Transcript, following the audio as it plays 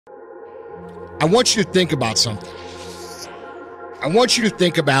I want you to think about something. I want you to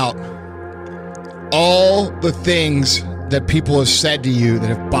think about all the things that people have said to you that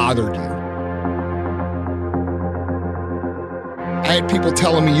have bothered you. I had people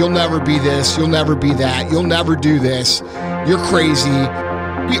telling me, you'll never be this, you'll never be that, you'll never do this, you're crazy.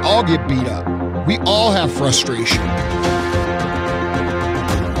 We all get beat up. We all have frustration.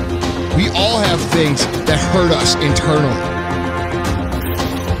 We all have things that hurt us internally.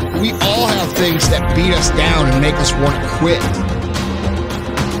 We all have things that beat us down and make us want to quit.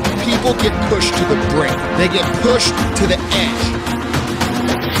 People get pushed to the brink. They get pushed to the edge.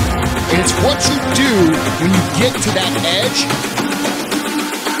 And it's what you do when you get to that edge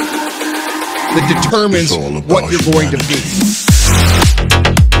that determines what you're going to be.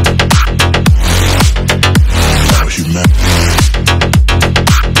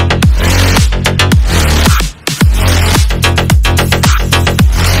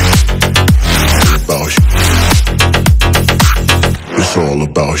 It's all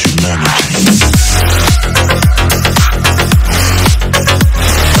about humanity.